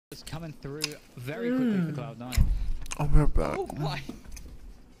coming through very quickly for Cloud9. Oh, we're back. Oh my.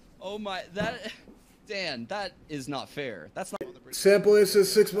 Oh my. That. Dan, that is not fair. That's not. Sample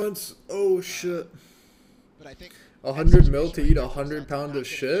says 6 months. Oh shit. But I think 100 mil to eat 100 pounds of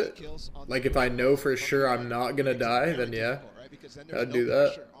shit? Like if I know for sure I'm not gonna die, then yeah, I'd do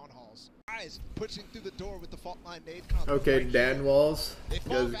that. Okay, Dan Walls. You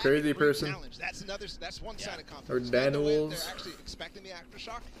guys a crazy person. Or Dan Walls.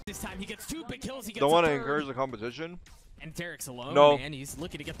 This time he gets 2 big kills. He gets Don't want to encourage the competition. And Tarek's alone, no. man. He's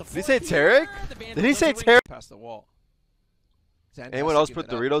looking to get the. Did he say Tarek? Did he say Tarek? Past the wall. Anyone else put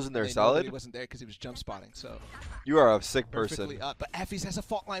Doritos in their salad? He wasn't there because he was jump spotting. So you are a sick person. But Effie's has a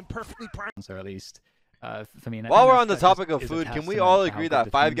fault line perfectly primed. Or at least, for me. While we're on the topic of food, can we all agree that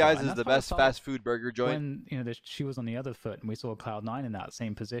Five Guys is the best fast food burger joint? When she was on the other foot, and we saw Cloud9 in that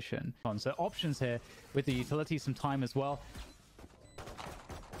same position. So options here with the utility, some time as well.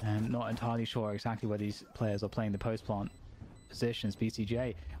 And not entirely sure exactly where these players are playing the post plant positions.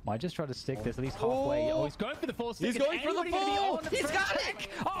 BCJ might just try to stick this at least halfway. Oh, he's going for the full stick. He's going for the full. He's got it.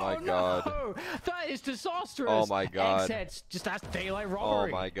 Oh my god. No. That is disastrous. Oh my god. Exits just as daylight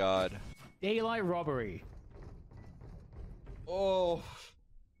robbery. Oh my god. Daylight robbery. Oh.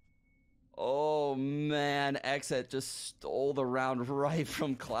 Oh man, Exit just stole the round right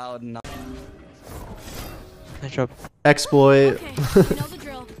from Cloud9. Nice job. Exploit. Okay, you know the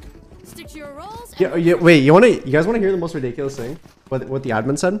drill. Stick to your roles. Yeah, wait, you guys wanna hear the most ridiculous thing? What the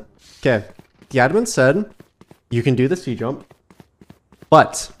admin said? Okay. The admin said you can do the C jump,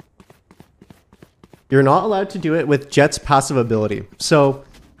 but you're not allowed to do it with Jet's passive ability. So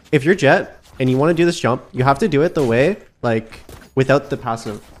if you're Jet and you want to do this jump, you have to do it the way, like, without the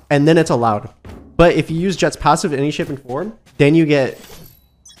passive. And then it's allowed. But if you use Jet's passive in any shape and form, then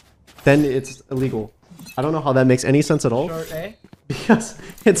then it's illegal. I don't know how that makes any sense at all. Short A? Because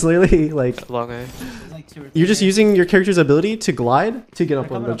it's literally like long A. Like you're just using your character's ability to glide to get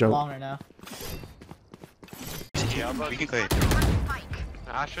up on the jump. Right now. We can clear.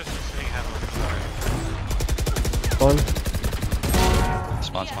 Asher's sitting heavily.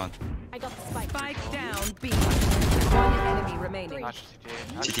 Spawn. I got the spike. Spike down B. One enemy remaining.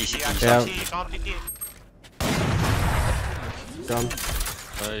 CT. Yeah. Done.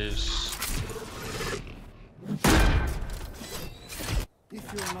 Nice.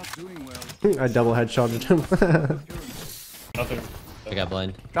 I double headshotted him. I got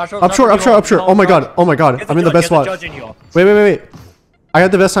blind. Up short. Oh my god. I'm in the best spot. Wait. I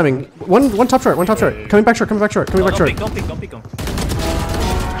had the best timing. One top short. Coming back short. Don't peek him.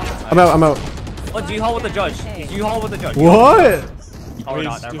 I'm out. Oh, do you haul with the judge? What? Oh, we're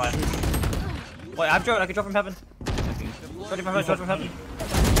not. Never mind. Wait, I can drop from heaven. Drop from heaven.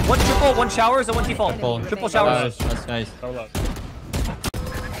 One triple, one showers, and one default. Triple showers. That's nice.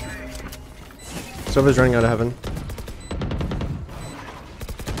 Server's running out of heaven.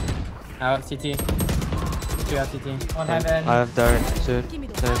 Out CT. 2 out CT. On heaven. I have dart soon.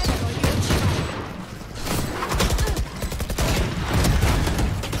 Nice.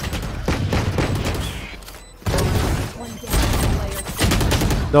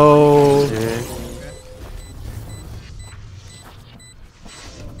 No.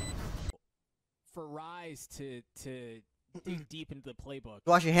 For Rise to dig deep into the playbook.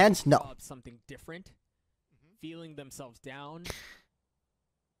 Wash your hands? No. Something different. Feeling themselves down.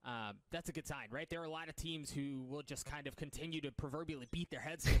 That's a good sign, right? There are a lot of teams who will just kind of continue to proverbially beat their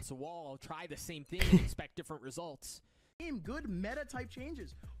heads against the wall, try the same thing, and expect different results. Good meta type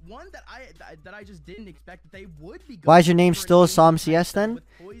changes. One that I just didn't expect that they would be. Why is your name still Psalm CS then?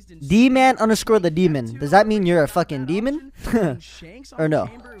 D-man _ the demon. Does that mean you're a fucking demon? Or no?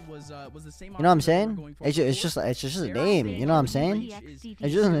 You know what I'm saying? It's just a name. You know what I'm saying?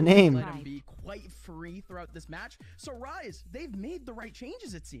 It's just a name. Be quite free throughout this match. So Rise, they've made the right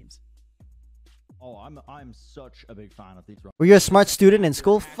changes, it seems. Oh, I'm such a big fan of these. Were you a smart student in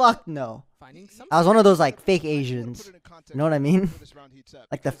school? Fuck no. I was one of those like fake Asians. You know what I mean?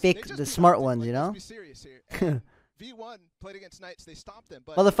 Like the smart ones, you know?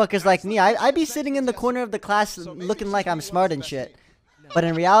 Motherfuckers like me, I'd be sitting in the corner of the class looking like I'm smart and shit. But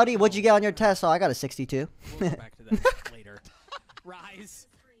in reality, what'd you get on your test? Oh, I got a 62. Rise.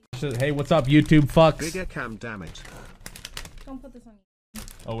 Hey, what's up, YouTube fucks? Bigger cam, damn it. Don't put this on you.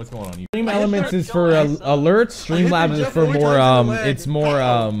 Oh, what's going on? Stream Elements is for alerts. Streamlabs is for more it's more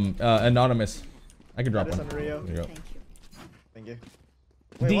anonymous. I can drop one. There you go. Thank you.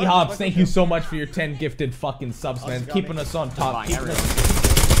 D Hobbs, thank you so much for your 10 gifted fucking subs, man. Keeping us on top. Wait,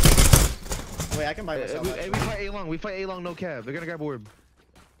 I can buy myself. Hey, we fight A long. We fight A long. No cab. They're gonna grab orb.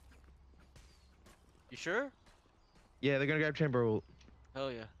 You sure? Yeah, they're gonna grab chamber ult.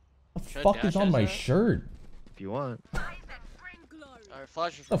 Hell yeah. The fuck is on my shirt? If you want. Alright,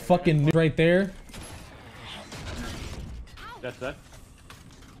 flash. The fucking right there. That's that.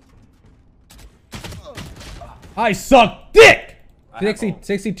 I suck dick!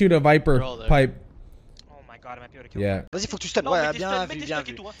 62 to Viper pipe. Oh my god, I might be able to kill. Yeah. Vas-y, faut que tu stun. Ouais, bien vu, bien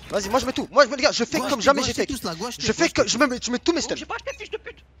vu. Vas-y, moi je mets tout. Moi, les gars, je fais comme jamais j'ai fait. Je fais que. Je mets tous mes stuns. J'ai pas acheté, fils de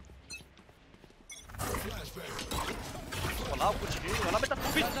pute. Voilà, on continue. Voilà, mais t'as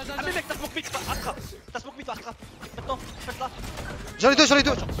smoke vite. Ah, mais mec, t'as smoke vite. Attrape. T'as smoke vite, attrape. Maintenant, faites-la. J'en ai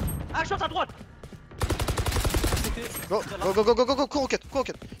deux. Ah, je suis à droite. Go, cours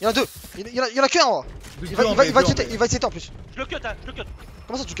rocket. Il y en a deux. Il y en a qu'un en haut. Il va te en plus. Je le cut, hein, je le cut.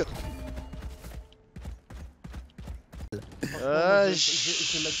 Comment ça tu cut? Je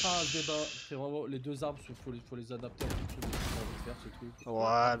vais mettre un débat. C'est vraiment les deux arbres, faut les adapter en fonction de ce qu'on a envie de faire, ce truc.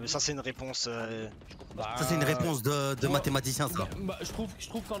 Ouais, mais ça c'est une réponse. Ça c'est une réponse de mathématicien ça. Bah, je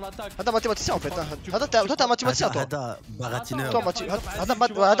trouve qu'en attaque. Hada mathématicien en fait. Toi t'es un mathématicien toi. Hada baratineur.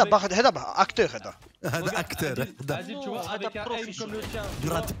 Hada acteur. Acteur. Vas-y, tu vois, avec un aim comme le tien. Du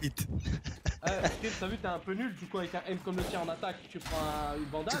rapide. T'as vu, t'es un peu nul, du coup avec un aim comme le tien en attaque, tu prends une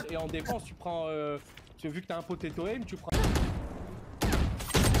bandage et en défense tu prends. Vu que t'as un potato aim, tu prends.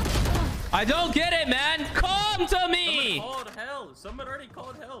 I don't get it, man. Come to me. Someone already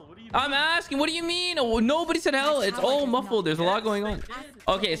called hell. What do you mean? I'm asking, what do you mean? Oh, nobody said hell. It's all muffled. There's a lot going on.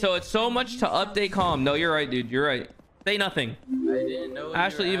 Okay, so it's so much to update calm. No, you're right, dude. You're right. Say nothing. I didn't know.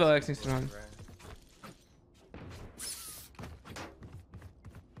 Ashley Evo Xing strong.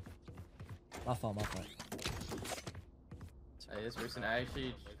 My fault. Hey, this person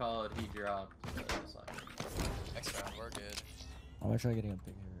actually called he dropped. Next round, we're good. I'm gonna try getting a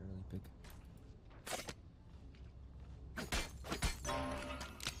big here, really big.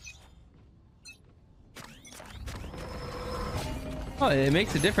 Oh, it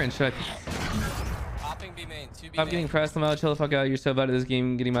makes a difference. Should I... Popping B main, 2B Stop getting pressed. I'm out. Chill the fuck out. You're so bad at this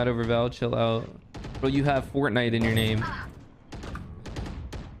game. Getting mad over Val. Chill out. Bro, you have Fortnite in your name.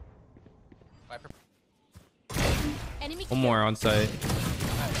 One more on site.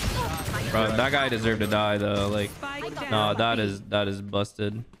 Bro, that guy deserved to die though. Like, nah, that is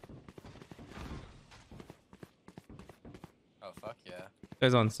busted. Oh fuck yeah.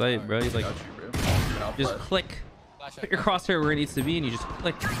 Guy's on site, bro. He's like, just click. Put your crosshair where it needs to be, and you just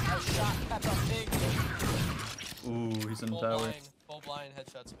click. Ooh, he's in the tower. Full blind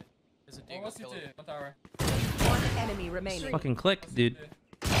headshots me. There's a dig One tower. One enemy remaining. Fucking click, dude.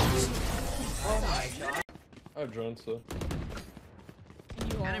 Oh my god. I have drones, so.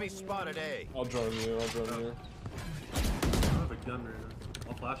 Enemy spotted A. I'll drone you. I have a gun right now.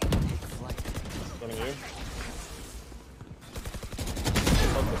 I'll flash you. Running you.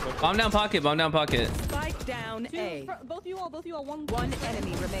 Bomb down pocket. Spike down A. Both you all. One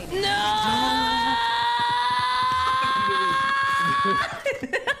enemy remaining. No!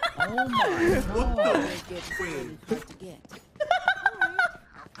 Oh my god.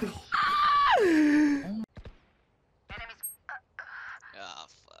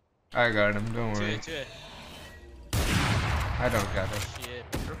 I got him, don't worry. I don't got him. Shit.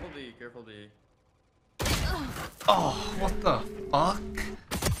 Careful D. Oh, what the fuck?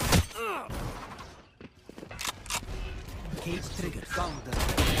 Cage trigger. Found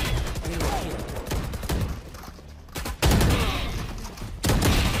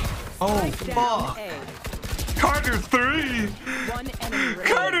Oh, fuck. Carter 3! One enemy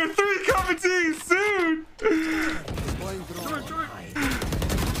Carter 3 coming to you soon!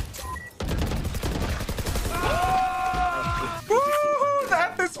 Woo!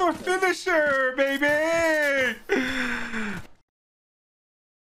 That is for finisher, baby!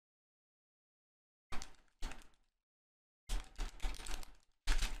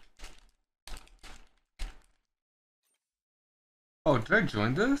 Oh, did I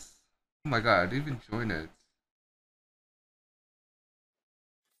join this? Oh my god, I didn't even join it.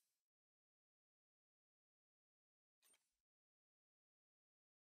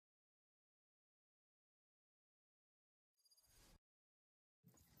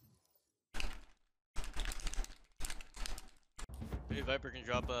 Maybe Viper can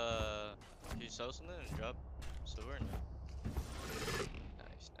drop can you sell something and drop silver and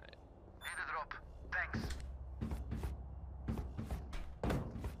nice. Need a drop. Thanks.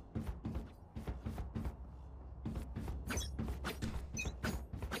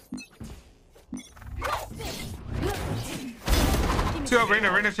 Two up,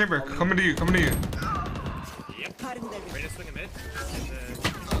 Reyna chamber. Coming to you. Yep. Reyna swinging mid.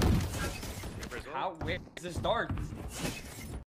 How? Where does this start?